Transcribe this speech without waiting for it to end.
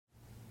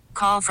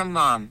call from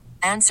mom.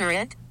 Answer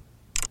it.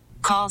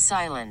 Call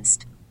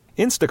silenced.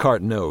 Instacart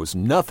knows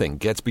nothing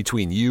gets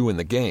between you and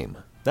the game.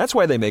 That's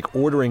why they make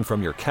ordering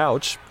from your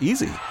couch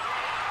easy.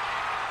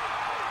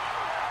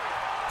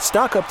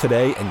 Stock up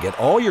today and get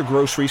all your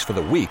groceries for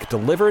the week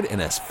delivered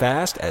in as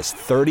fast as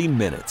 30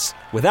 minutes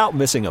without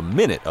missing a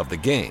minute of the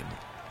game.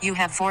 You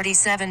have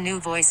 47 new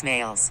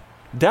voicemails.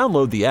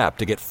 Download the app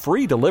to get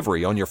free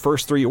delivery on your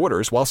first 3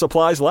 orders while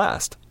supplies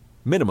last.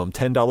 Minimum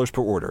 $10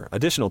 per order.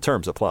 Additional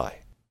terms apply.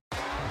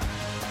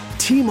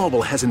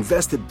 T-Mobile has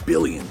invested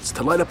billions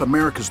to light up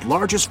America's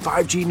largest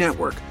 5G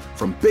network,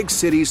 from big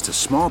cities to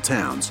small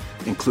towns,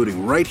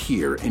 including right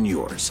here in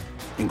yours.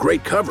 And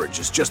great coverage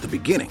is just the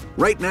beginning.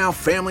 Right now,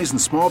 families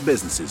and small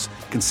businesses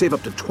can save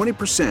up to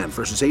 20%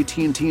 versus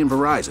AT&T and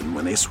Verizon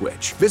when they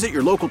switch. Visit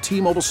your local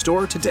T-Mobile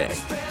store today.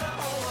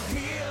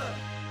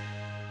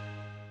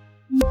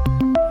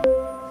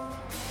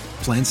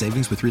 Plan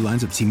savings with 3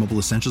 lines of T-Mobile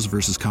Essentials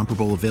versus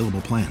comparable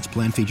available plans.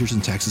 Plan features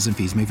and taxes and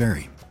fees may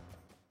vary.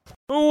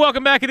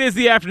 Welcome back. It is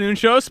the afternoon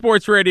show,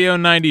 Sports Radio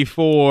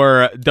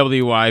 94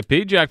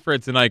 WIP. Jack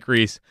Fritz and Ike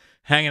Reese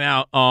hanging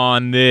out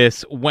on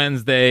this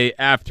Wednesday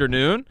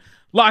afternoon.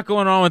 A lot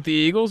going on with the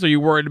Eagles. Are you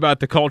worried about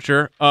the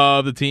culture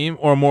of the team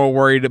or more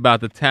worried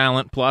about the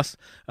talent? Plus,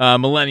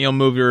 Millennial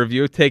Movie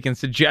Review, taking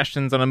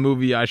suggestions on a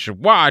movie I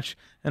should watch,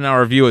 and I'll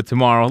review it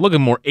tomorrow.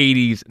 Looking more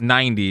 80s,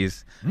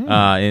 90s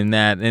in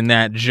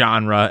that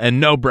genre. And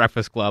No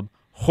Breakfast Club.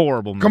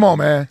 Horrible movie. Come on,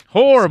 man.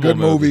 Horrible good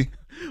movie.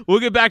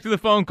 We'll get back to the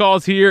phone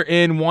calls here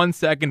in 1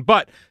 second.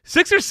 But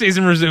Sixers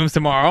season resumes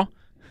tomorrow.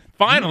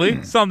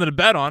 Finally, something to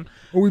bet on.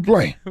 Who we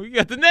playing? We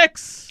got the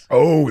Knicks.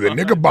 Oh, the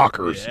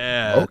Knickerbockers.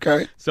 Yeah.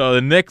 Okay. So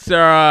the Knicks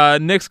are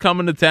Knicks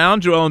coming to town.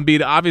 Joel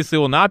Embiid obviously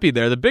will not be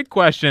there. The big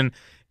question,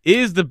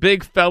 is the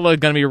big fella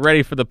going to be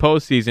ready for the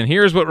postseason?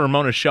 Here's what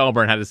Ramona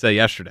Shelburne had to say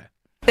yesterday.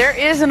 There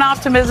is an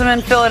optimism in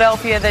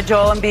Philadelphia that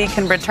Joel Embiid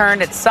can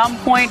return at some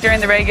point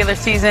during the regular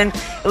season,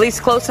 at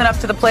least close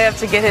enough to the playoffs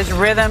to get his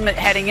rhythm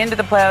heading into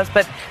the playoffs.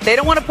 But they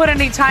don't want to put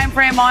any time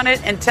frame on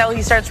it until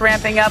he starts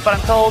ramping up. But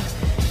I'm told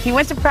he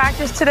went to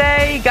practice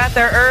today. He got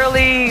there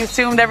early. He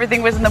assumed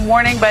everything was in the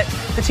morning, but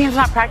the team's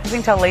not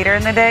practicing till later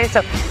in the day.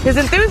 So his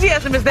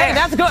enthusiasm is there. Hey,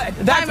 that's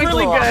good. That's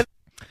really good.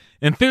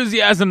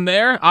 Enthusiasm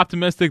there.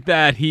 Optimistic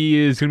that he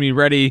is going to be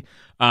ready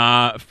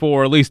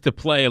for at least to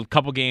play a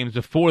couple games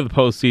before the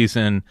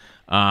postseason,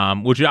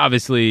 which would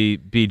obviously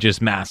be just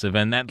massive.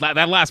 And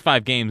that last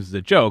 5 games is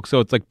a joke, so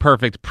it's like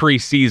perfect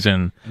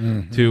preseason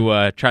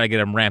to try to get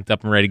him ramped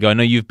up and ready to go. I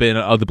know you've been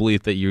of the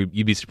belief that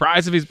you'd be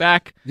surprised if he's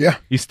back. Yeah.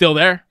 He's still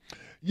there?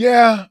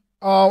 Yeah,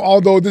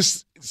 although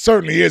this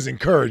certainly is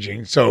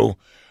encouraging. So,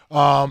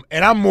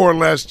 and I'm more or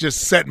less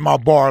just setting my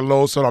bar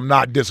low so I'm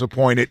not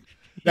disappointed.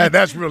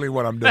 That's really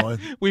what I'm doing.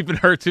 We've been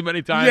hurt too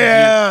many times.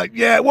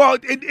 Yeah. Well,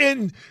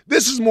 and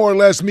this is more or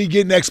less me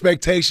getting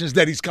expectations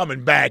that he's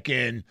coming back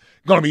and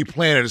going to be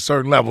playing at a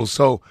certain level.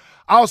 So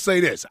I'll say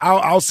this.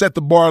 I'll set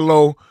the bar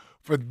low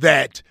for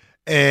that.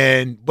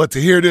 But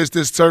to hear this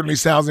certainly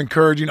sounds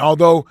encouraging,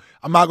 although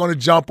I'm not going to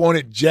jump on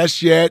it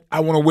just yet. I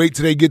want to wait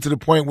till they get to the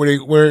point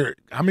where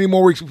how many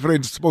more weeks before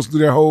they're supposed to do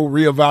their whole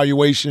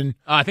reevaluation?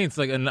 I think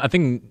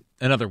it's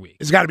another week.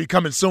 It's got to be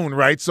coming soon,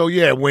 right? So,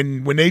 yeah,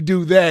 when they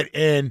do that,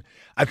 and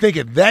I think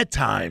at that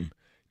time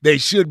they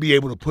should be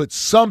able to put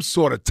some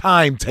sort of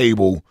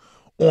timetable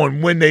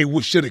on when they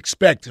should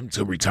expect him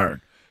to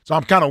return. So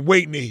I'm kind of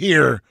waiting to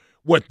hear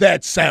what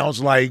that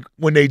sounds like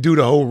when they do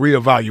the whole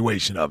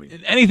reevaluation of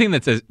him. Anything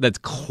that's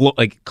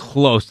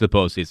close to the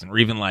postseason, or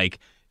even like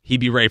he'd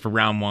be ready for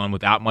round 1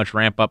 without much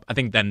ramp up, I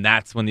think then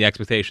that's when the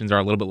expectations are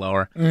a little bit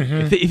lower.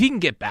 Mm-hmm. If he can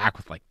get back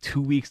with like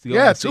 2 weeks to go,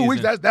 yeah, 2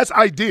 weeks. That's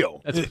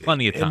ideal. That's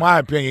plenty of time, in my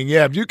opinion.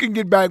 Yeah, if you can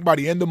get back by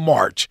the end of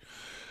March,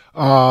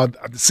 the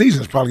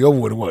season's probably over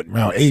with. What,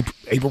 around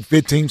April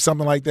 15th,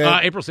 something like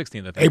that? April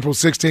 16th. I think. April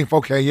 16th.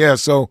 Okay, yeah.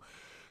 So,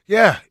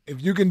 yeah,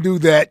 if you can do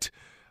that,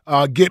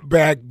 get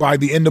back by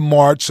the end of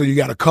March, so you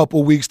got a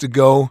couple weeks to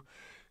go.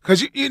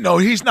 Because,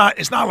 it's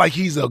not like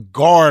he's a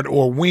guard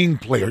or wing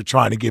player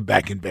trying to get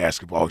back in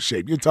basketball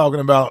shape. You're talking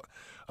about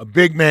a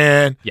big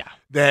man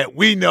that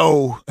we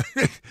know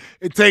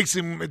it takes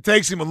him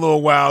a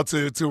little while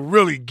to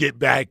really get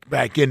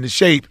back into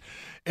shape.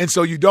 And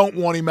so you don't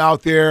want him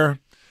out there.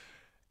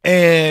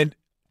 And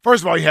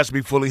first of all, he has to be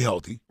fully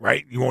healthy,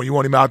 right? You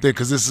want him out there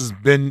because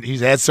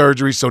he's had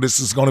surgery, so this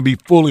is going to be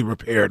fully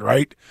repaired,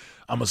 right?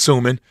 I'm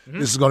assuming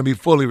this is going to be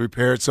fully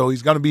repaired, so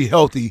he's going to be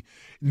healthy.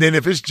 And then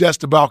if it's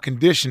just about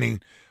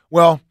conditioning,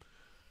 well,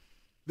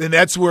 then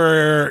that's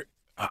where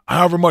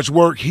however much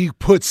work he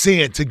puts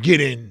in to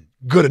get in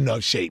good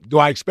enough shape. Do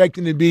I expect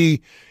him to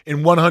be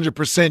in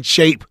 100%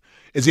 shape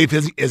as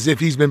if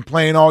he's been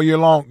playing all year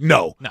long?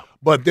 No.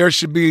 But there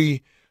should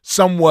be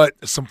some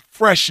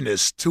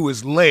freshness to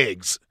his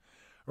legs,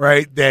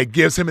 right, that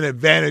gives him an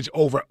advantage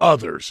over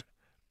others,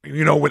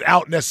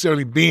 without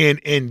necessarily being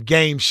in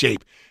game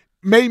shape.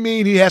 May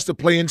mean he has to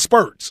play in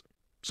spurts.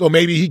 So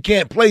maybe he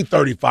can't play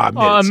 35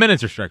 minutes. A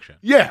minutes restriction.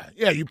 Yeah.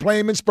 You play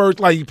him in spurts,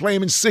 like you play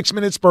him in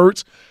 6-minute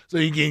spurts, so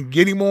you can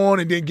get him on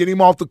and then get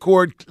him off the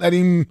court, let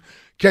him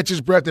catch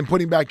his breath and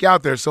put him back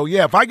out there. So,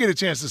 yeah, if I get a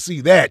chance to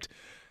see that,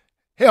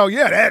 hell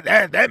yeah,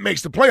 that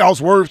makes the playoffs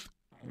worth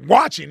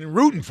watching and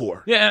rooting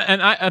for. Yeah,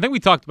 and I think we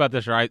talked about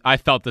this, or I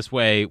felt this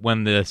way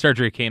when the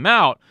surgery came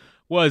out,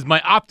 was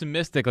my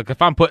optimistic, like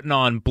if I'm putting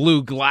on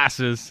blue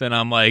glasses and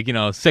I'm like,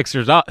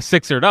 sixered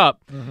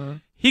up,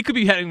 he could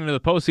be heading into the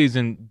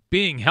postseason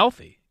being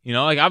healthy.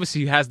 Like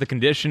obviously he has the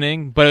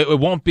conditioning, but it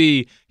won't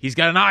be. He's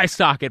got an eye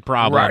socket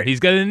problem. Right. He's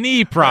got a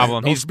knee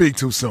problem. Don't speak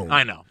too soon.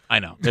 I know.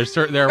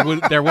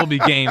 There will be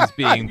games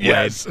being played,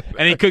 Yes.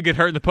 and he could get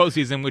hurt in the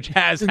postseason, which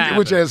has happened.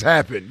 Which has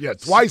happened, yeah,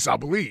 twice, I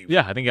believe.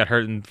 Yeah, I think he got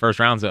hurt in the first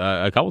rounds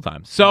a couple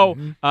times. So,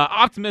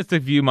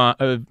 optimistic view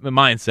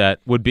mindset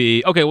would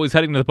be, okay, well, he's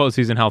heading to the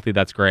postseason healthy.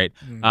 That's great.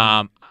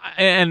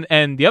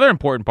 And the other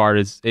important part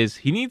is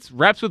he needs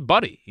reps with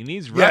Buddy. He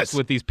needs reps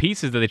with these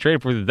pieces that they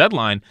traded for the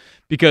deadline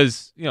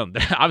because,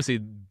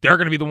 obviously they're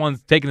going to be the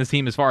ones taking this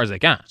team as far as they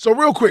can. So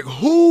real quick,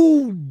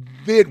 who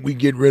did we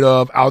get rid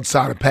of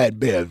outside of Pat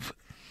Bev?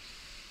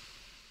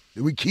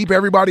 Did we keep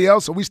everybody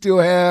else? So we still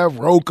have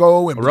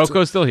Rocco and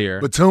Rocco's still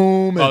here.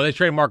 Batum. Oh, they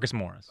traded Marcus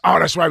Morris. Oh,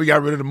 that's right. We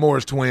got rid of the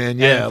Morris twin.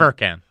 Yeah, and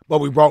Furkan. But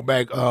we brought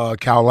back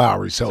Kyle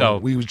Lowry. So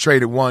we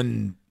traded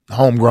one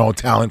homegrown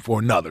talent for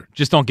another.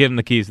 Just don't give him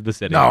the keys to the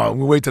city. No,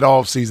 we wait to the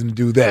offseason to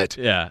do that.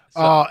 Yeah.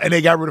 And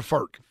they got rid of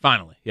Furk.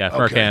 Finally. Yeah,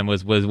 Furkan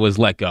was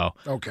let go.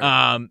 Okay.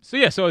 So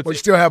it's. But you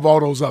still have all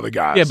those other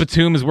guys. Yeah,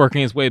 Batum is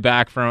working his way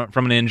back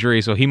from an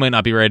injury, so he might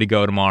not be ready to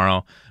go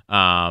tomorrow.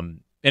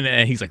 And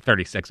he's like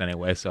 36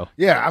 anyway, so.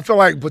 Yeah, I feel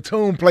like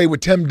Batum played with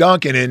Tim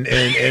Duncan and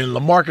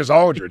LaMarcus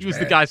Aldridge. He was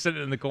the guy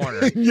sitting in the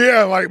corner.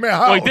 Yeah, like, man,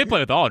 how? Well, he did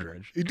play with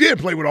Aldridge. He did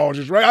play with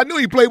Aldridge, right? I knew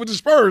he played with the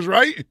Spurs,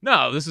 right?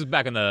 No, this is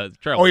back in the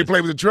Trailblazers. Oh, he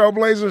played with the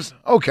Trailblazers?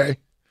 Okay.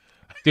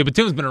 Dude,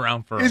 Batum's been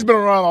around for. He's been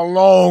around a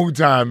long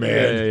time,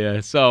 man.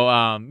 Yeah. So,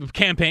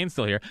 Campaign's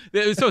still here.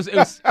 It was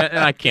and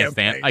I can't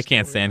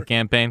stand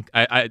Campaign.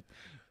 I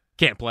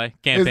can't play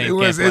Campaign.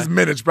 His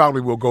minutes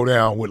probably will go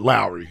down with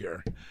Lowry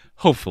here.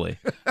 Hopefully,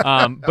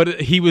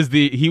 but he was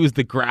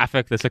the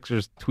graphic the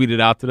Sixers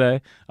tweeted out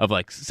today of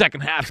like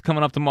second half's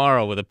coming up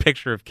tomorrow with a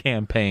picture of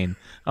Campaign.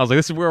 I was like,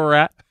 this is where we're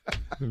at.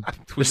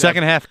 The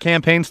second half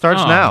campaign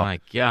starts now. Oh my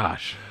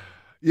gosh.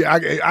 Yeah,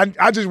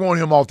 I just want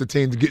him off the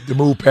team to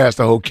move past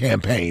the whole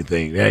campaign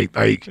thing.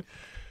 Like,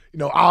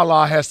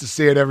 Allah has to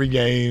say it every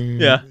game.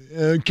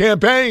 Yeah,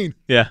 campaign.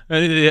 Yeah,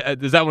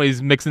 is that when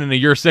he's mixing into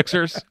your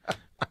Sixers?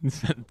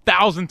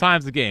 1,000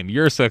 times a game.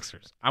 You're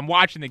Sixers. I'm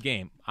watching the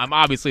game. I'm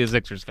obviously a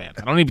Sixers fan.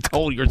 I don't need to be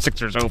told you're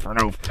Sixers over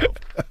and over.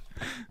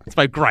 It's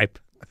my gripe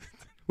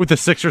with the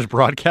Sixers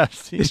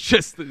broadcast.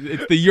 It's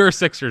the your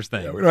Sixers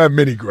thing. Yeah, we don't have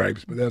many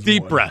gripes, but that's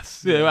deep one.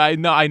 breaths. Yeah, I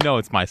know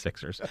it's my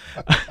Sixers.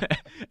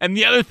 And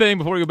the other thing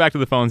before we go back to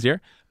the phones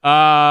here,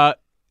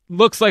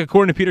 looks like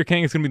according to Peter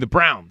King, it's going to be the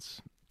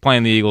Browns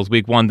playing the Eagles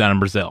week 1 down in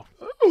Brazil.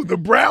 Oh, the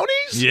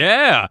Brownies?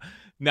 Yeah.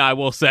 Now I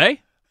will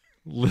say,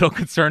 little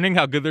concerning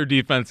how good their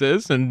defense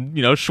is, and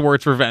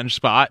Schwartz revenge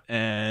spot,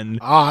 and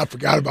I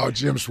forgot about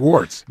Jim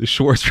Schwartz. The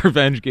Schwartz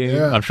revenge game.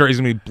 Yeah. I'm sure he's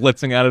gonna be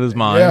blitzing out of his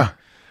mind.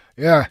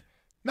 Yeah.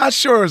 Not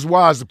sure it's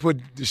wise to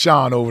put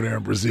Deshaun over there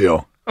in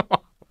Brazil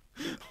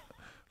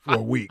for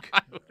a week.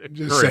 I'm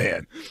just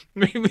saying.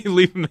 Maybe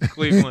leave him in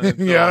Cleveland.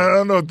 Yeah, I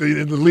don't know if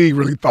the league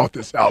really thought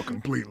this out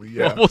completely.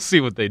 Yeah, well, we'll see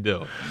what they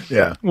do.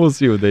 Yeah, we'll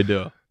see what they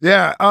do.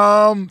 Yeah.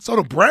 So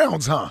the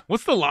Browns, huh?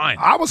 What's the line?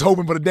 I was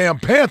hoping for the damn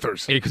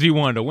Panthers. Yeah, because you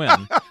wanted to win.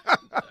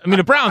 I mean,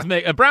 a Browns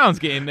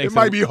game makes it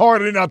might be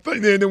harder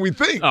than we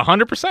think.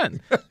 100%.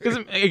 Because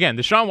again,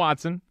 Deshaun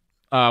Watson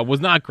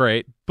was not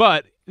great,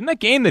 but in that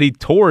game that he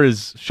tore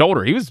his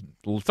shoulder, he was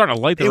starting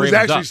to light the Ravens up.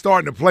 He was actually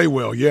starting to play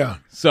well. Yeah.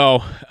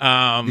 So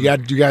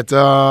you got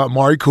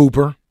Amari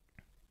Cooper.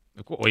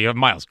 Well, you have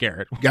Myles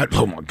Garrett.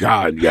 Oh my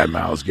God, you got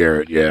Myles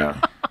Garrett. Yeah.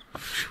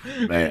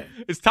 Man,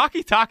 is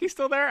Taki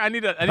still there? I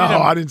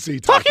didn't see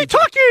Taki.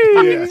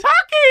 Yeah.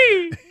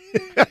 Taki.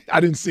 I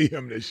didn't see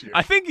him this year.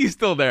 I think he's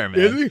still there, man.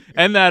 Is he?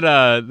 And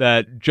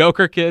that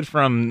Joker kid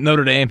from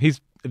Notre Dame,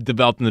 he's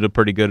developed into a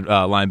pretty good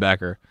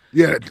linebacker.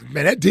 Yeah,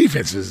 man, that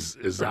defense is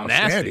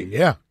outstanding. Nasty.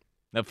 Yeah.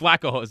 Now,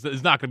 Flacco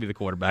is not going to be the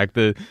quarterback.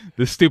 The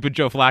stupid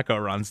Joe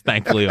Flacco runs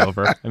thankfully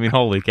over. I mean,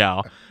 holy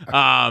cow.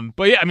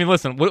 But yeah, I mean,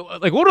 listen.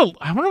 I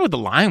wonder what the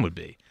line would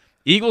be.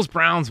 Eagles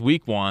Browns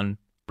week 1.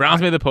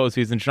 Browns made the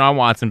postseason. Deshaun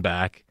Watson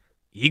back.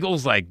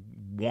 Eagles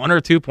 1 or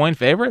 2 point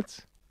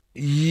favorites.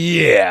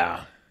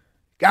 Yeah,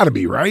 got to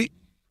be right.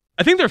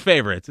 I think they're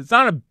favorites. It's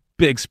not a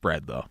big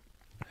spread though.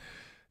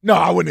 No,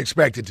 I wouldn't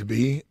expect it to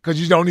be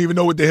because you don't even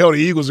know what the hell the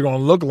Eagles are going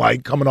to look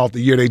like coming off the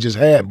year they just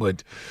had.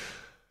 But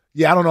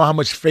yeah, I don't know how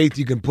much faith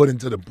you can put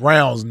into the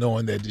Browns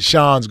knowing that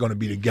Deshaun's going to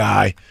be the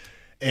guy.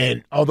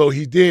 And although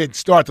he did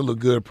start to look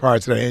good prior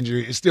to that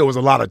injury, it still was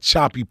a lot of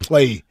choppy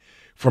play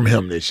from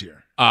him this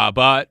year.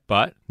 But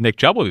Nick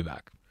Chubb will be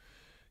back.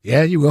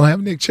 Yeah, you will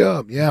have Nick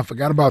Chubb. Yeah, I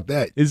forgot about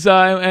that. Is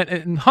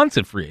and Hunt's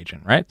a free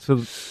agent, right?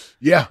 So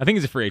yeah, I think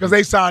he's a free agent because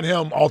they signed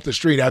him off the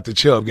street after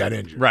Chubb got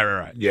injured.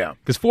 Right. Yeah,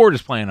 because Ford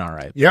is playing all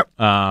right. Yep.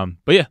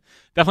 But yeah,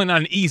 definitely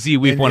not an easy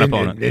week 1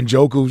 opponent. And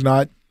Njoku's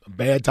not a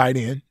bad tight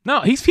end. No,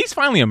 he's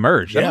finally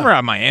emerged. Yeah. I remember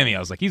at Miami, I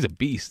was like, he's a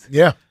beast.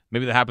 Yeah.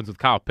 Maybe that happens with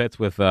Kyle Pitts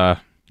with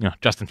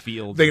Justin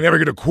Fields. They can never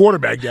get a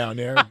quarterback down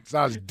there.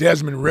 Besides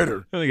Desmond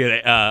Ritter. They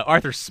get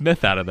Arthur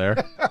Smith out of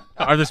there.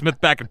 Arthur Smith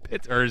back in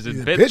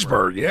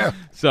Pittsburgh, yeah.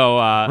 So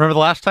remember the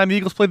last time the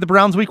Eagles played the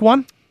Browns week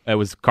 1? It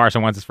was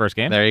Carson Wentz's first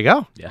game. There you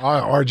go. Yeah.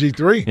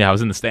 RG3. Yeah, I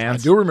was in the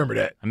stands. I do remember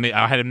that.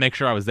 I had to make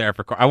sure I was there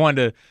for I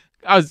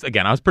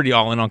was pretty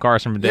all in on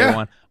Carson from day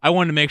one. I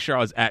wanted to make sure I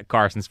was at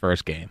Carson's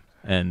first game.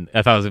 And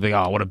I thought it was like,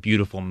 oh, what a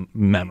beautiful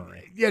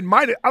memory. Yeah,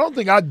 I don't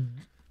think I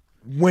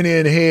went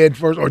in head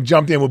first or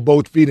jumped in with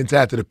both feet until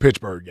after the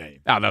Pittsburgh game.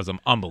 Oh, that was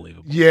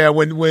unbelievable. Yeah,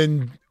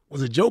 when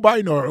was it Joe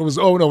Biden or it was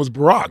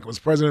Barack? It was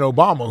President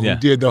Obama who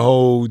did the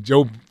whole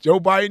Joe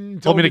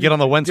Biden told me to get on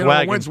the Wentz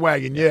wagon. Wentz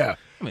wagon, yeah.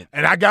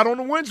 And I got on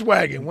the Wentz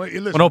wagon. When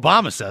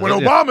Obama said it.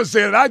 Obama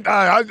said it,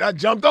 I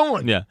jumped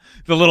on. Yeah.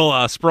 The little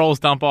Sproles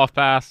dump-off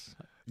pass.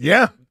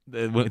 Yeah.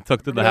 It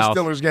took to the house.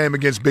 Steelers game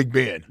against Big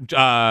Ben.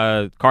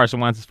 Carson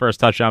Wentz's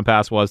first touchdown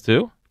pass was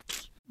too.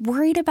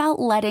 Worried about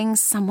letting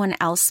someone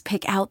else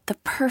pick out the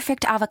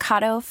perfect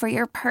avocado for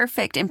your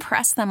perfect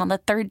impress them on the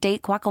third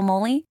date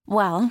guacamole?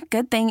 Well,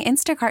 good thing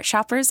Instacart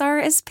shoppers are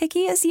as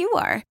picky as you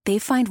are. They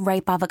find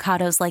ripe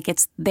avocados like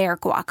it's their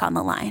guac on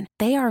the line.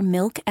 They are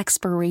milk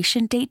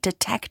expiration date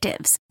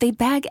detectives. They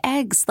bag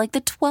eggs like the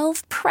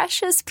 12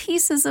 precious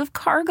pieces of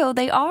cargo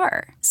they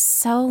are.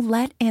 So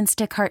let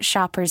Instacart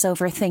shoppers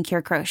overthink your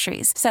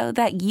groceries so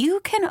that you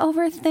can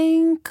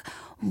overthink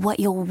what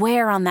you'll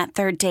wear on that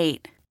third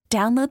date.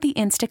 Download the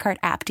Instacart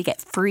app to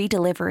get free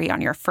delivery on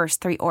your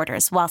first 3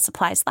 orders while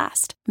supplies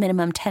last.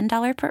 Minimum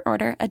 $10 per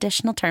order.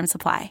 Additional terms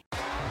apply.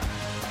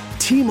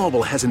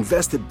 T-Mobile has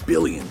invested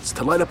billions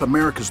to light up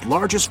America's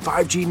largest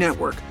 5G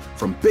network,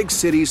 from big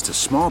cities to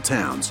small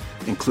towns,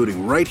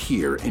 including right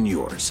here in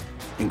yours.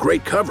 And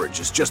great coverage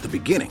is just the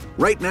beginning.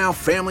 Right now,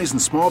 families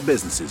and small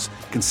businesses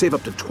can save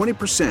up to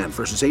 20%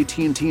 versus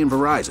AT&T and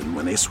Verizon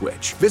when they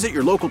switch. Visit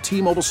your local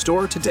T-Mobile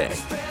store today.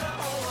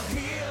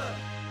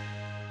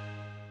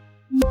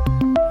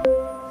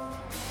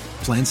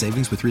 Plan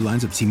savings with 3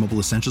 lines of T-Mobile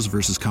Essentials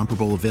versus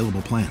comparable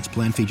available plans.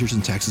 Plan features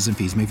and taxes and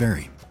fees may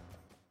vary.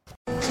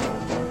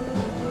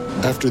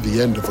 After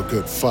the end of a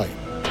good fight,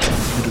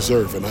 you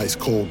deserve an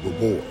ice-cold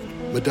reward.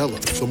 Modelo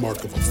is the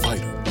mark of a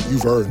fighter.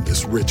 You've earned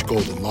this rich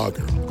golden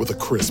lager with a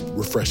crisp,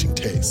 refreshing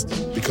taste.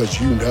 Because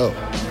you know,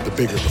 the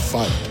bigger the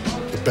fight,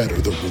 the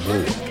better the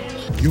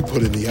reward. You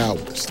put in the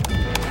hours,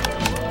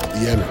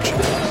 the energy,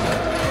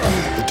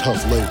 the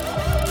tough labor.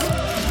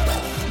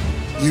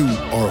 You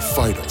are a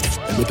fighter,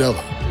 and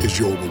Modelo is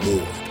your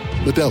reward.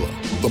 Modelo,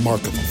 the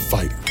mark of a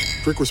fighter.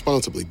 Drink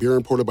responsibly. Beer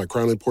imported by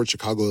Crown Imports,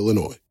 Chicago,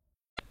 Illinois.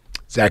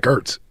 Zach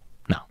Ertz.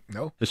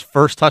 No. His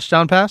first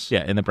touchdown pass?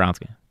 Yeah, in the Browns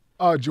game.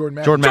 Jordan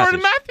Matthews.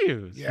 Jordan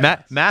Matthews.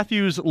 Yes.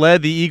 Matthews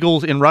led the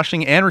Eagles in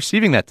rushing and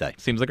receiving that day.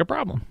 Seems like a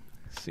problem.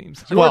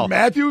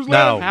 Matthews?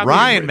 No,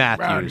 Ryan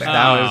Matthews.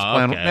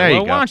 There you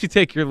go. Why don't you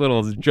take your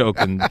little joke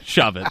and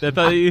shove it?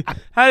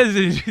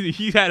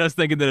 You had us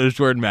thinking that it was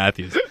Jordan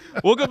Matthews.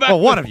 We'll go back.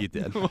 Well, one of you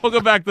did. We'll go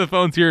back to the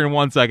phones here in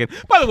 1 second.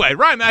 By the way,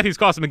 Ryan Matthews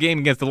cost him a game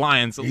against the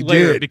Lions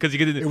later because he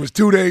did. It was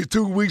 2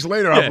 weeks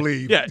later, I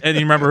believe. Yeah, and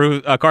you remember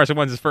who Carson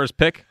Wentz's first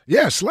pick?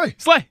 Yeah, Slay.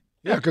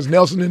 Yeah, because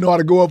Nelson didn't know how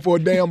to go up for a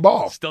damn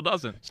ball. Still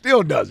doesn't.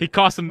 He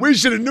cost him. We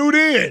should have knew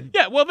then.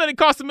 Yeah, well, then it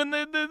cost him in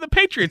the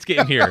Patriots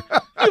game here.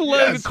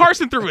 Yes.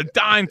 Carson threw a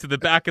dime to the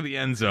back of the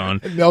end zone.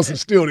 And Nelson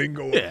still didn't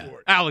go up for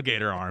it.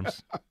 Alligator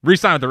arms.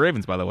 Re-signed with the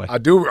Ravens, by the way. I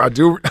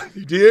do.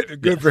 He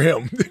did? Good for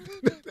him.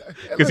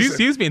 Because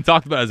he's being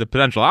talked about as a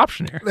potential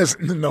option here.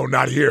 Listen, no,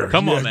 not here.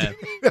 Come on, man.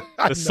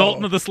 The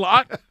Sultan of the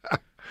slot.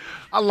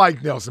 I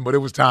like Nelson, but it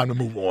was time to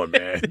move on,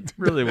 man. It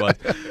really was.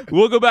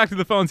 We'll go back to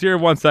the phones here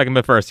in 1 second,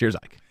 but first, here's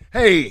Ike.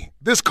 Hey,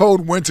 this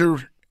cold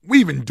winter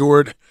we've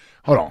endured.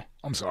 Hold on.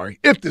 I'm sorry.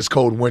 If this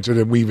cold winter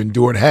that we've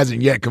endured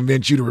hasn't yet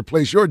convinced you to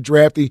replace your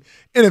drafty,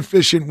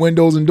 inefficient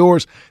windows and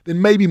doors,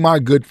 then maybe my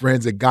good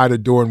friends at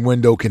Guided Door and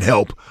Window can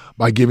help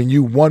by giving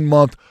you 1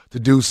 month to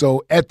do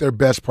so at their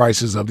best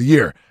prices of the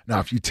year.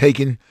 Now, if you've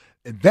taken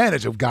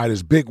advantage of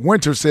Guided's big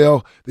winter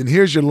sale, then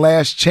here's your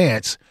last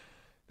chance.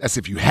 That's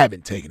if you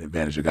haven't taken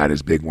advantage of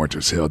Guided's big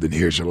winter sale, then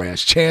here's your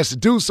last chance to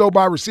do so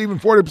by receiving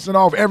 40%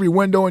 off every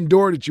window and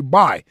door that you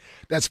buy.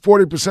 That's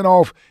 40%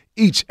 off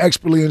each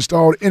expertly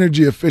installed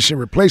energy-efficient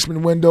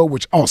replacement window,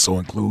 which also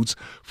includes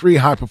free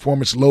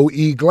high-performance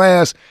low-E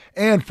glass,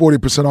 and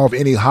 40% off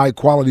any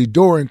high-quality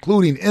door,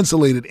 including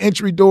insulated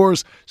entry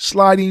doors,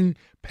 sliding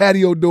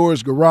patio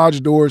doors, garage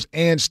doors,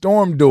 and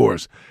storm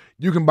doors.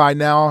 You can buy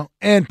now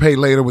and pay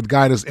later with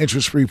Guided's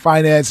interest-free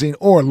financing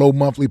or low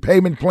monthly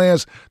payment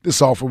plans.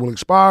 This offer will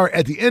expire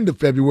at the end of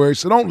February,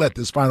 so don't let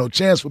this final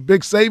chance for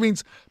big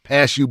savings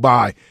pass you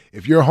by.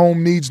 If your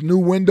home needs new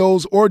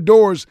windows or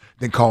doors,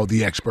 then call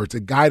the experts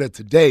at Guided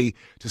today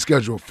to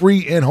schedule a free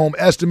in-home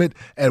estimate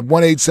at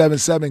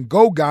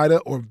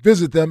 1-877-GO-GUIDED or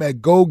visit them at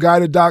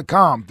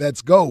GoGuided.com.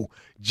 That's go,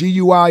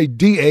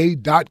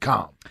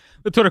 GUIDA.com.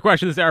 The Twitter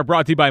question this hour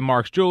brought to you by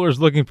Mark's Jewelers.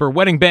 Looking for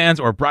wedding bands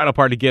or bridal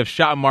party gifts?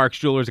 Shop Mark's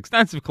Jewelers'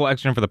 extensive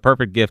collection for the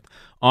perfect gift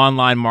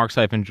online,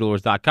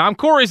 marks-jewelers.com.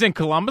 Corey's in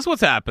Columbus.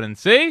 What's happening,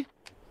 see?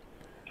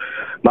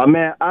 My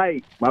man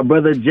Ike, my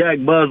brother Jack,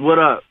 Buzz, what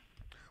up?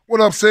 What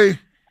up, C?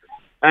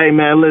 Hey,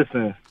 man,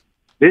 listen.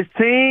 This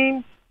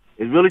team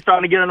is really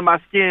starting to get under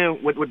my skin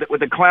with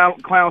the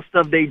clown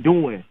stuff they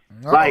doing.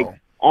 Uh-oh. Like,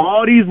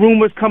 all these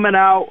rumors coming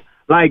out.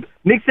 Like,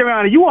 Nick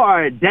Sirianni, you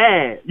are a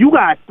dad. You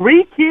got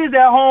 3 kids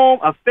at home,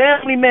 a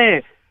family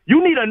man.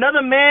 You need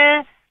another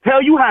man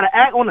tell you how to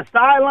act on the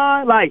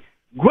sideline? Like,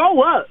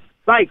 grow up.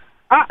 Like,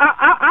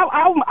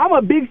 I'm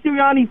a big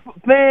Sirianni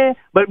fan,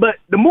 but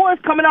the more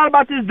it's coming out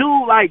about this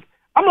dude, like,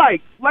 I'm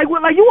like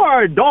you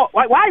are an adult.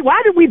 Like,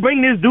 why did we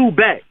bring this dude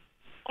back?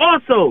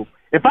 Also,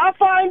 if I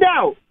find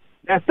out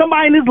that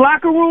somebody in this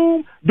locker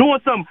room doing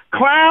some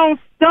clown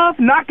stuff,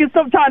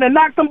 trying to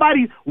knock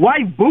somebody's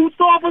white boots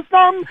off or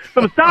something,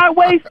 some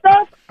sideways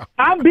stuff,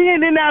 I'm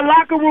being in that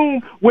locker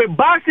room with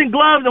boxing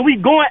gloves and we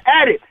going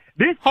at it.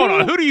 Hold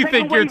on, who do you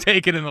think you're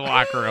taking in the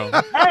locker room?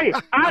 Hey,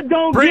 I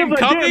don't Bring give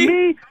a Covey?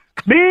 damn.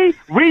 Me,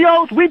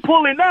 Rios, we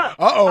pulling up.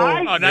 Uh-oh.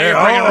 Oh, now you're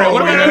bringing Ray.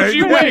 What about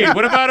OG Wade?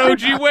 What about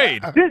OG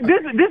Wade?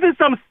 This is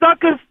some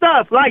sucker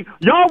stuff. Like,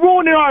 y'all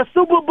ruining our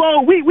Super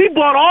Bowl. We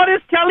bought all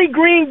this Kelly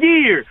Green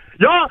gear.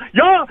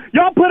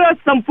 Y'all put us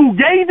some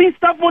Fugazi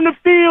stuff on the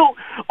field.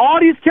 All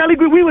these Kelly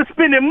Green, we was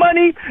spending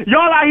money.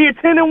 Y'all out here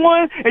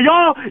 10-1, and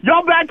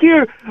y'all back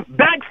here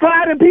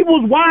backsliding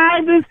people's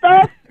wives and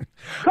stuff.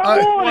 Come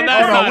on, well,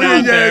 that's not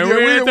out there.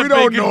 We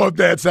don't know if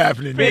that's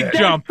happening. Big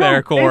jump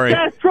there, Corey.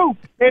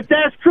 If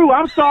that's true,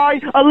 I'm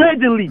sorry.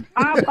 Allegedly,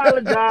 I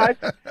apologize.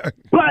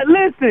 But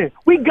listen,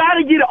 we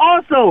gotta get it.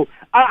 Also,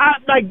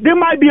 there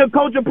might be a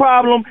culture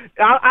problem.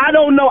 I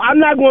don't know. I'm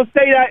not going to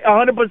say that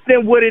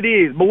 100% what it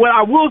is. But what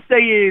I will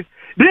say is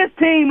this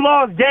team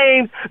lost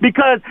games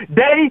because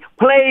they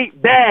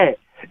played bad.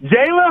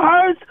 Jalen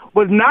Hurts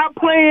was not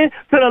playing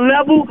to the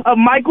level of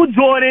Michael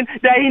Jordan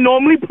that he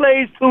normally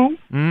plays to.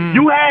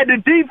 You had the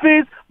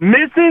defense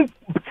missing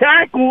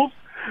tackles.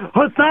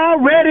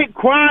 Hassan Reddick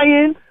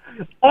crying.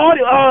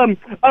 Slay on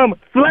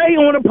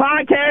the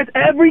podcast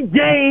every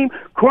game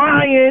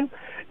crying.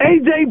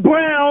 A.J.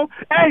 Brown,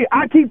 hey,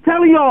 I keep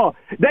telling y'all,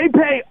 they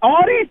pay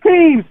all these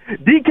teams.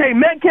 DK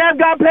Metcalf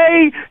got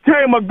paid,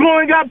 Terry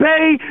McLaurin got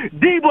paid,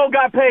 Debo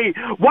got paid.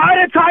 Why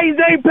the Titans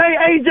ain't pay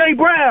A.J.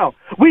 Brown?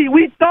 We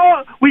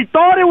thought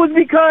it was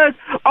because,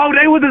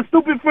 they was a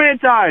stupid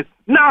franchise.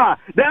 Nah,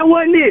 that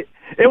wasn't it.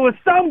 It was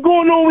something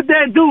going on with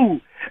that dude.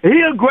 He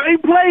a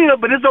great player,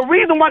 but there's a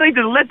reason why they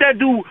just let that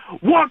dude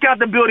walk out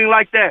the building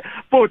like that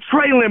for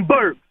Traylon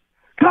Burks.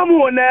 Come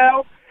on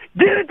now.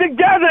 Get it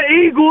together,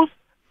 Eagles.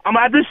 I'm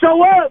about to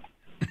show up.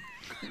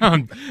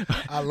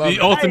 I love the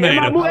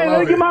ultimatum.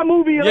 Let me get my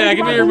movie. Yeah,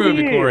 give me your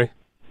movie, Corey.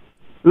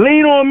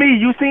 Lean on Me.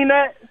 You seen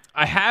that?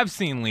 I have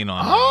seen Lean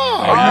on Me.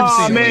 I have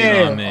seen man.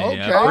 Lean on Me.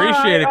 Okay. I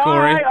appreciate it,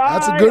 Corey.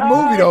 That's a good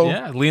movie, though.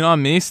 Yeah, Lean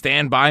on Me,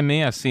 Stand By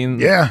Me. I've seen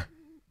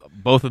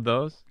both of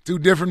those. 2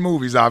 different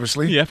movies,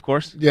 obviously. Yeah, of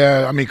course.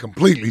 Yeah, I mean,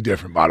 completely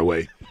different, by the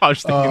way. I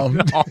was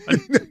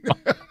thinking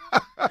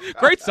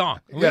great song.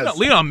 Yes.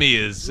 Lean on Me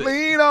is.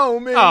 Lean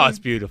on Me. Oh, it's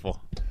beautiful.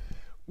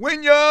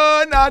 When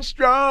you're not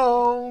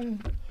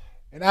strong,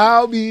 and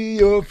I'll be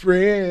your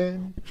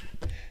friend.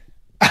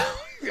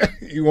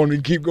 You want me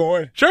to keep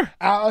going? Sure.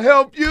 I'll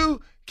help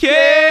you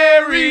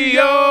carry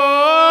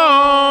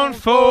on,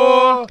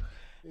 for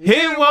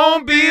it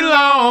won't be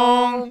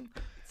long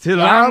till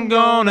I'm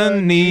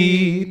gonna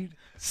need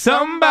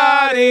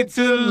somebody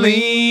to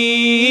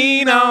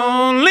lean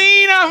on.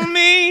 Lean on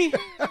me.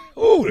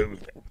 Ooh,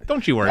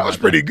 don't you worry that about was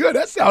pretty good.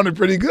 That sounded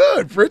pretty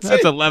good, Fritz.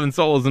 That's 11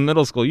 solos in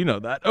middle school. You know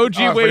that.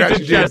 OG Wade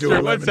and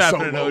Chester. What's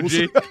happening,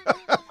 OG?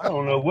 I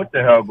don't know what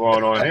the hell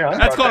going on here.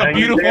 That's called a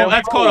beautiful.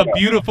 That's called a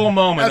beautiful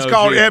moment. That's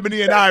called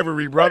Ebony and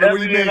Ivory, brother. What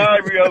do you mean? Ebony and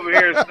Ivory over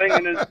here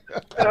singing this.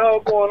 What the hell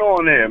going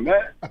on there,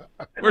 man?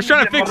 We're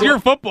trying to fix your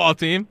football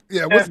team.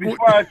 Yeah.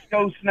 Before I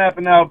go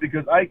snapping out,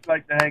 because Ike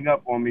like to hang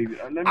up on me.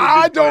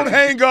 I don't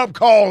hang up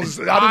calls.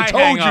 I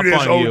done told you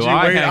this, OG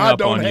Wade. I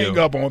don't hang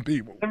up on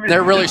people.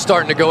 They're really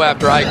starting to go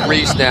after Ike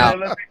Reese now.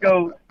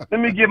 Let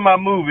me get my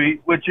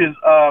movie, which is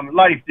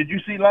Life. Did you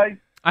see Life?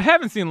 I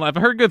haven't seen Life. I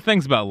heard good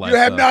things about Life. You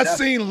have not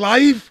seen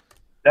Life?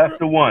 That's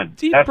the one.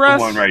 That's the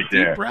one right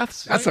there. Deep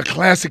breaths. That's a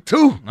classic,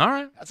 too. All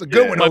right. That's a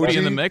good one, Might OG. be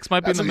in the mix.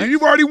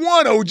 You've already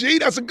won, OG.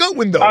 That's a good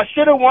one, though. I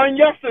should have won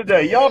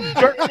yesterday. Y'all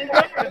jerked me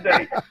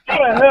yesterday. How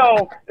the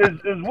hell is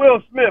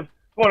Will Smith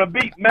going to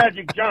beat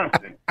Magic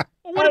Johnson?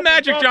 Well, what did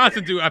Magic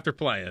Johnson do after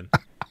playing?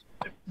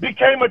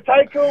 Became a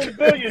tycoon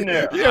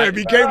billionaire. Yeah, he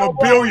became a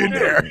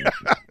billionaire.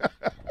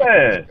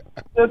 Yeah.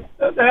 What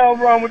the hell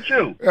wrong with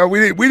you?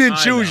 We didn't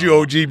choose you,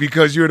 OG,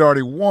 because you had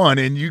already won,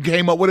 and you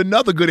came up with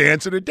another good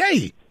answer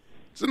today.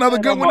 It's another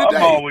good one today.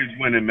 I'm always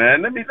winning,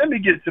 man. Let me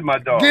get to my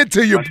dog. Get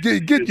to your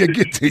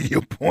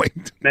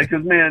point, man.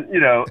 Because man,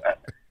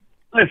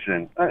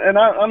 listen, and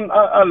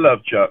I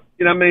love Chuck.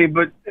 You know what I mean?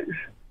 But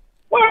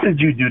why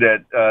did you do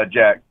that,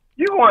 Jack?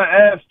 You want to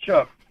ask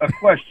Chuck a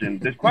question.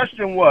 The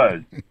question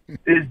was,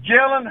 is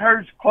Jalen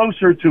Hurts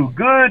closer to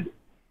good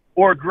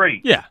or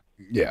great? Yeah.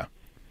 Yeah.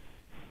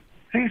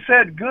 He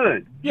said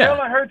good. Yeah.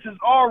 Jalen Hurts is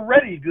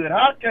already good.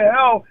 How the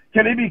hell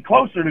can he be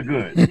closer to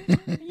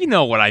good? You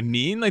know what I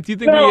mean. Like, do you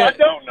think I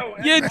don't know.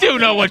 You do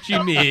know what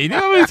you mean.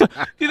 Do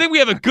you think we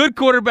have a good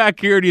quarterback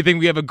here, or do you think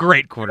we have a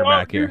great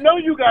quarterback here? You know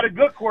you got a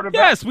good quarterback.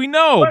 Yes, we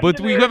know, but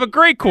we have a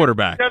great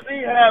quarterback. Does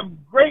he have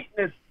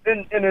greatness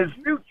in his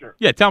future?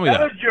 Yeah, tell me that.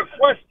 That is your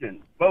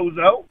question,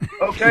 bozo.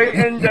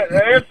 Okay, and the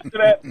answer to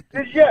that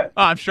is yes.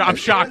 Oh, I'm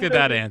shocked at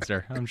that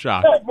answer. I'm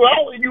shocked.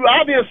 Well, you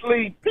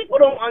obviously, people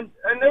don't,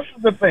 and this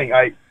is the thing.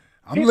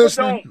 I'm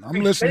listening.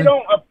 They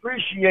don't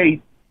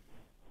appreciate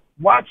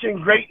watching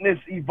greatness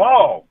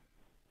evolve.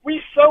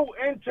 We so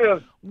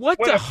into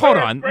hold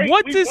on.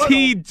 What does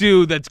he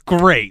do that's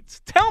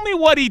great? Tell me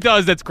what he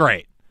does that's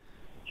great.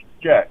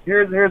 Jack,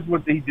 here's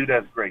what he do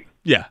that's great.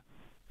 Yeah.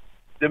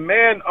 The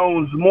man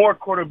owns more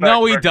quarterbacks.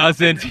 No, he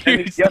doesn't.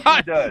 Yes, he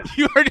does.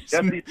 You are just.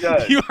 Yes, he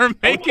does. You are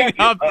making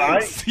up.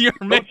 Right? You're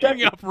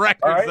making up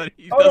records that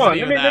he Hold doesn't on.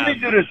 even have. Let me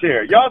do this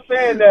here. Y'all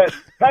saying that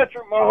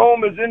Patrick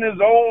Mahomes is in his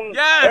own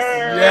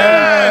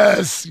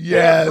Yes.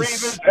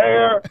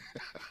 Hair.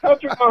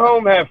 Patrick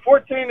Mahomes had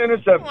 14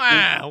 interceptions.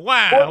 Wow.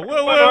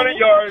 100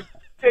 yards.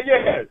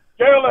 Yeah.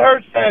 Jalen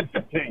Hurts had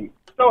 15.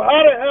 So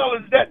how the hell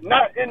is that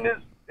not in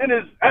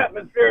his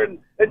atmosphere?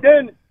 And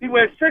then he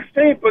went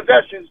 16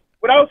 possessions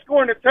without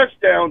scoring a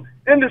touchdown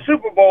in the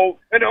Super Bowl,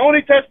 and the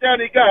only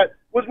touchdown he got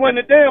was when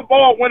the damn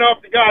ball went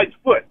off the guy's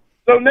foot.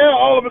 So now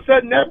all of a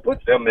sudden that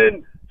puts him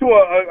into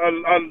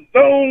a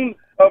zone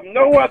of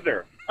no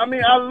other. I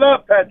mean, I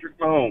love Patrick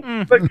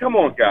Mahomes, but come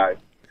on, guys.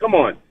 Come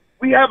on.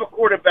 We have a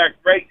quarterback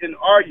right in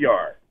our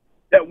yard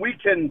that we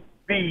can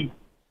be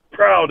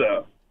proud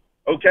of,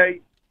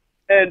 okay?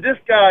 And this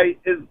guy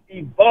is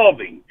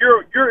evolving.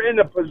 You're in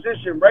a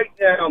position right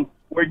now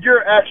where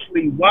you're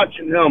actually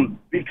watching him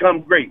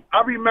become great.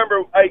 I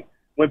remember, Ike,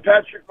 when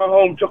Patrick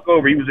Mahomes took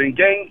over, he was in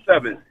Game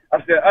 7. I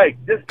said, Ike,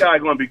 this guy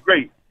going to be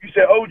great. You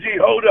said, OG,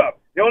 hold up.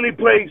 He only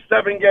played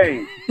 7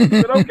 games. I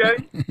said, okay.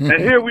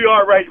 And here we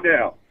are right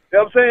now. You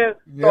know what I'm saying?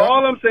 Yeah. So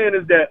all I'm saying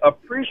is that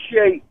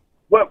appreciate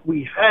what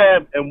we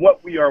have and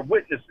what we are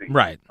witnessing.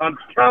 Right. I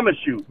promise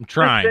you. I'm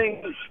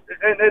trying.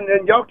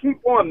 And y'all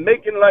keep on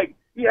making like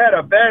he had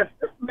a bad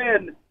 – this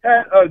man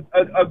had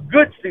a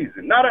good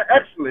season, not an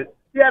excellent.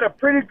 He had a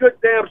pretty good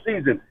damn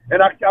season.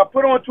 And I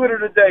put on Twitter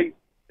today,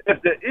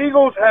 if the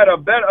Eagles had a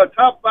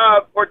top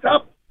 5 or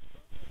top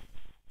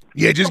 –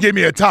 Yeah, just give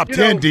me a top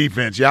 10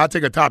 defense. Yeah, I'll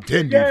take a top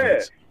 10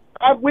 defense.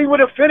 We would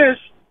have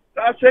finished,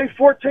 I'd say,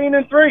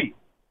 14-3.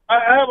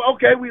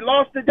 Okay, we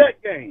lost the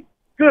Jet game.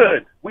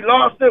 Good. We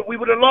lost it. We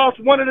would have lost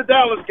one of the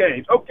Dallas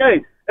games.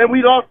 Okay. And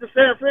we lost the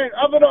San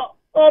Francisco.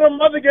 All them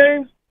other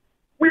games,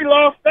 we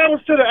lost. That was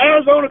to the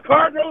Arizona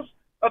Cardinals,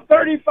 a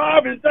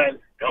 35 and that.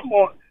 Come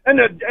on. And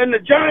the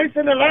Giants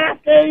in the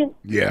last game.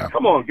 Yeah.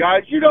 Come on,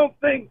 guys. You don't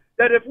think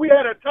that if we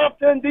had a top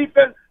 10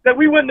 defense that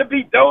we wouldn't have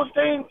beat those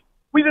teams?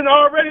 We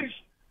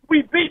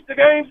beat the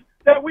games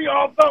that we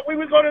all thought we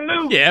were going to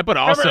lose. Yeah, but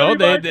also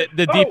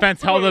the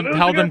defense held them.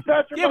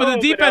 Yeah, but the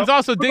defense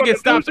also did get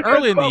stops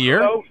early in the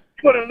year.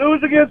 We're going to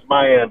lose against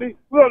Miami.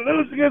 We're going to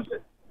lose against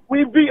 –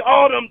 we beat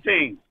all them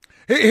teams.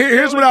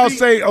 Here's what I'll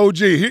say, OG.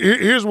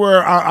 Here's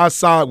where I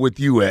side with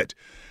you at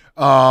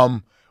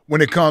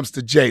when it comes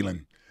to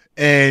Jalen.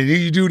 And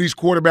you do these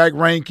quarterback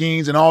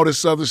rankings and all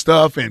this other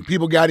stuff, and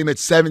people got him at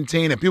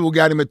 17 and people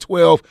got him at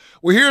 12.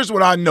 Well, here's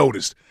what I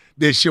noticed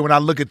this year when I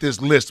look at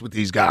this list with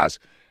these guys.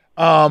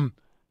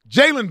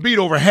 Jalen beat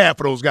over half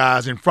of those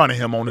guys in front of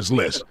him on this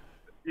list.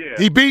 Yeah.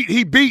 He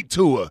beat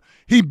Tua.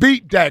 He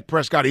beat Dak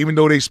Prescott, even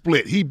though they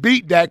split. He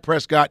beat Dak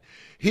Prescott.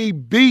 He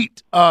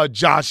beat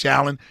Josh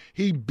Allen.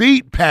 He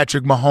beat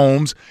Patrick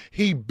Mahomes.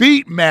 He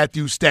beat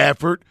Matthew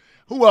Stafford.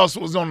 Who else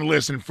was on the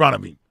list in front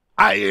of him?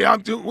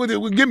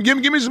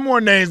 Give me some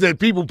more names that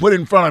people put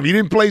in front of him. He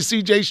didn't play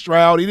C.J.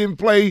 Stroud. He didn't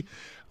play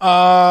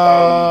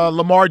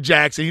Lamar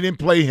Jackson. He didn't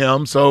play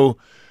him. So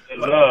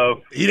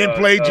he didn't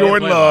play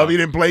Jordan Love. He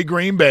didn't play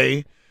Green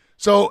Bay.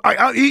 So,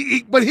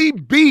 but he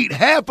beat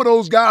half of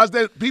those guys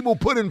that people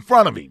put in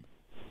front of him.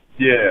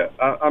 Yeah,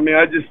 I mean,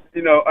 it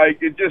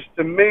just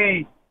to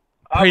me,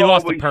 he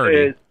lost to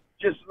Purdy.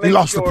 He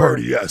lost to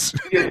Purdy, yes.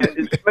 Yeah,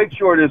 just make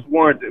sure this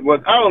warranted. Well,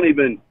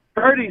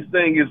 Purdy's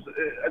thing is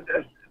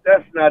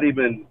that's not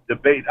even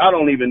debate. I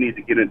don't even need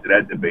to get into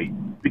that debate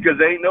because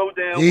there ain't no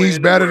damn. He's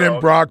better than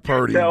Brock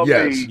Purdy.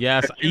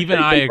 Yes. Even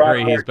I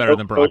agree he's better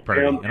than Brock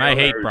Purdy, and I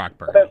hate Brock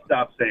Purdy. Let's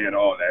stop saying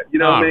all that. You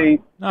know what I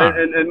mean?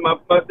 And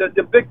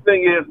the big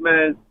thing is,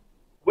 man,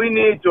 we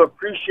need to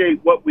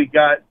appreciate what we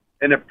got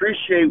and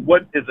appreciate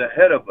what is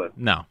ahead of us.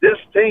 No, this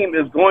team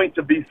is going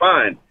to be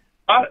fine.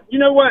 You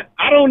know what?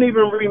 I don't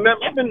even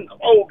remember. I've been an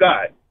old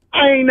guy.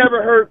 I ain't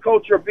never heard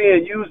culture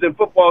being used in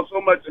football so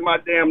much in my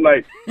damn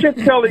life. Chip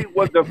Kelly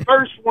was the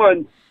first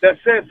one that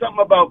said something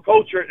about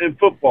culture in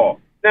football.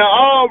 Now,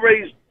 I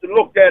always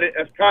looked at it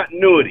as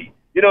continuity.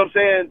 You know what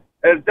I'm saying?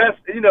 As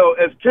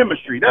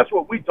chemistry. That's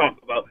what we talk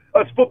about,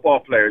 us football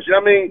players. You know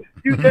what I mean?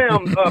 You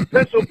damn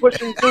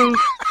pencil-pushing dudes.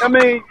 I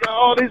mean,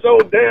 all these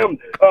old damn,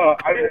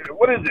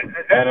 what is it,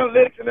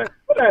 analytics and that.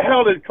 What the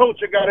hell is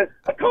culture got it?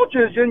 A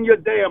culture is in your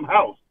damn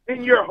house.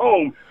 in your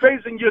home,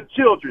 raising your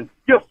children,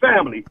 your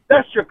family.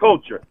 That's your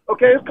culture.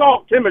 Okay, it's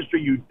called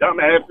chemistry, you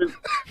dumbasses.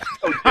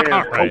 Oh, damn.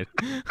 All right.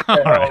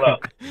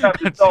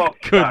 All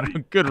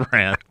right. Good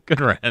rant.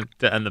 Good rant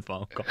to end the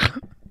phone call.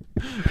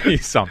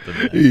 He's something,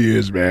 man. He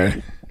is,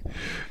 man.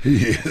 He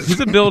is.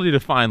 His ability to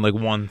find like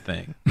one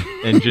thing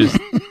and just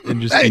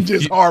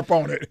harp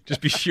on it.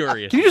 Just be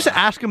furious. Can you just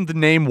ask him to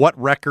name what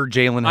record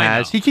Jalen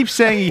has? He keeps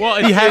saying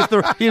he has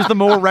the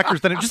more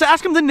records than it. Just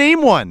ask him to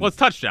name one. Well, it's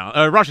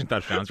rushing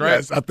touchdowns, right?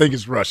 Yes, I think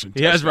it's rushing.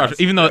 He has rushing,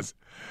 even though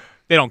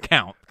they don't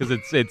count because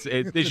they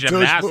should have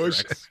an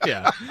asterisk.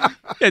 Yeah,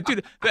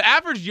 dude. The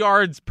average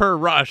yards per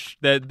rush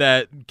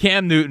that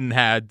Cam Newton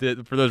had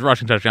for those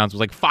rushing touchdowns was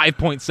like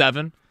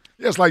 5.7.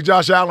 Yes, like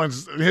Josh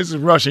Allen's, his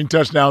rushing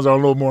touchdowns are a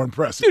little more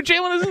impressive. Dude,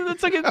 Jalen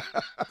it's like it's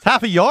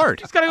half a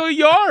yard. He's got to go a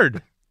yard.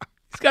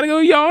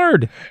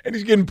 And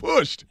he's getting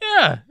pushed.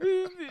 Yeah.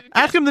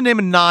 Ask him to name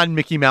a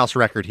non-Mickey Mouse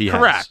record he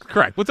has.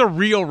 Correct. What's a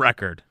real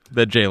record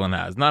that Jalen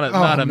has? Not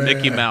a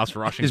Mickey Mouse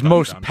rushing His touchdown.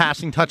 most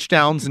passing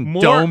touchdowns and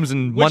domes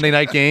and Monday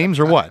night games,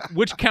 or what?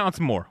 Which counts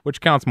more?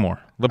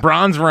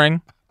 LeBron's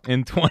ring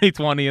in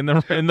 2020 in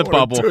the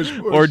bubble,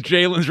 or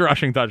Jalen's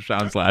rushing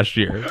touchdowns last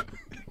year?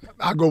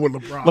 I'll go with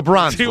LeBron.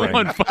 LeBron's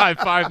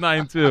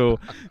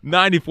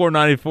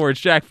 215-592-9494. It's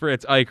Jack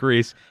Fritz, Ike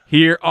Reese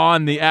here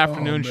on the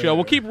afternoon show.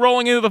 We'll keep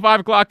rolling into the 5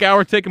 o'clock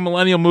hour, taking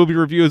millennial movie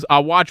reviews.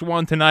 I'll watch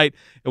one tonight,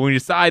 and when you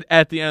decide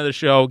at the end of the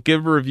show,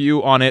 give a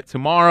review on it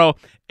tomorrow.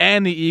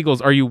 And the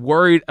Eagles, are you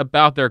worried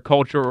about their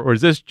culture, or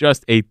is this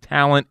just a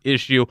talent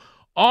issue?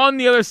 On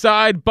the other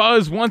side,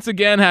 Buzz once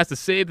again has to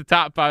save the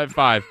top 5.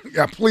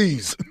 Yeah,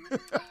 please.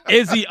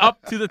 Is he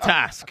up to the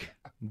task?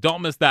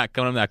 Don't miss that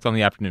coming up next on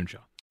the afternoon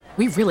show.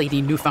 We really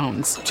need new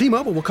phones.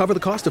 T-Mobile will cover the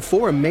cost of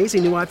 4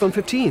 amazing new iPhone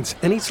 15s,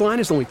 and each line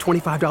is only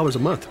 $25 a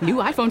month. New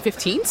iPhone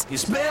 15s?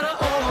 It's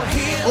better over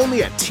here.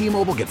 Only at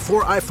T-Mobile, get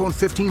 4 iPhone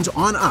 15s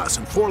on us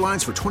and 4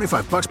 lines for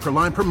 $25 per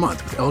line per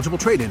month with eligible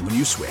trade-in when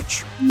you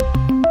switch.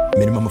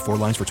 Minimum of 4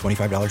 lines for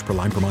 $25 per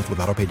line per month with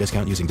autopay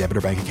discount using debit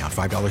or bank account.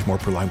 $5 more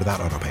per line without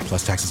autopay,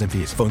 plus taxes and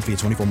fees. Phone fee at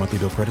 24 monthly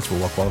bill credits for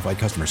well-qualified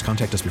customers.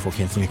 Contact us before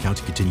canceling account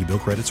to continue bill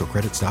credits or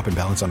credit stop and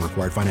balance on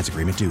required finance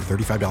agreement due.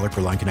 $35 per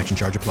line connection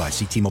charge applies.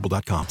 See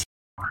T-Mobile.com.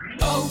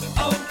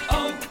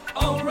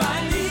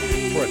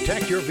 O'Reilly.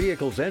 Protect your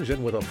vehicle's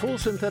engine with a full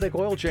synthetic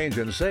oil change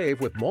and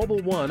save with Mobile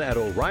One at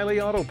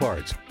O'Reilly Auto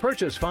Parts.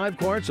 Purchase 5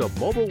 quarts of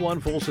Mobile One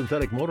full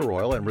synthetic motor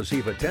oil and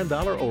receive a $10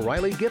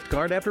 O'Reilly gift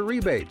card after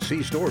rebate.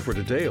 See store for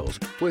details.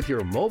 With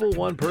your Mobile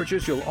One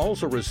purchase, you'll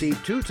also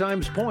receive 2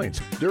 times points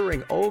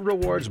during O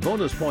Rewards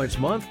Bonus Points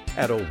Month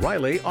at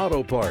O'Reilly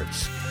Auto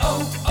Parts.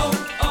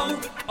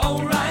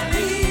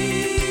 O'Reilly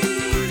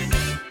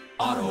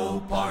Auto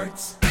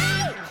Parts.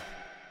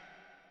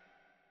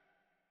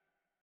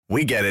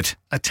 We get it.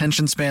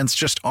 Attention spans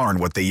just aren't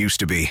what they used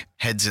to be.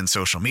 Heads in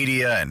social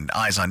media and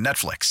eyes on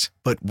Netflix.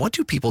 But what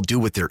do people do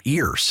with their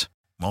ears?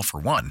 Well, for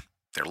one,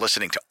 they're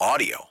listening to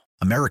audio.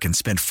 Americans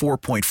spend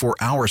 4.4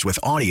 hours with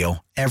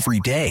audio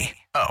every day.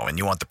 Oh, and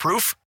you want the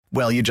proof?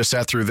 Well, you just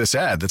sat through this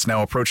ad that's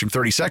now approaching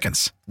 30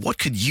 seconds. What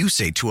could you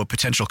say to a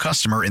potential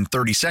customer in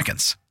 30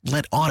 seconds?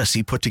 Let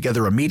Odyssey put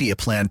together a media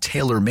plan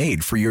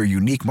tailor-made for your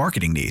unique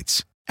marketing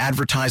needs.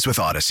 Advertise with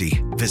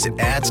Odyssey. Visit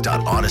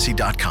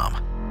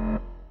ads.odyssey.com.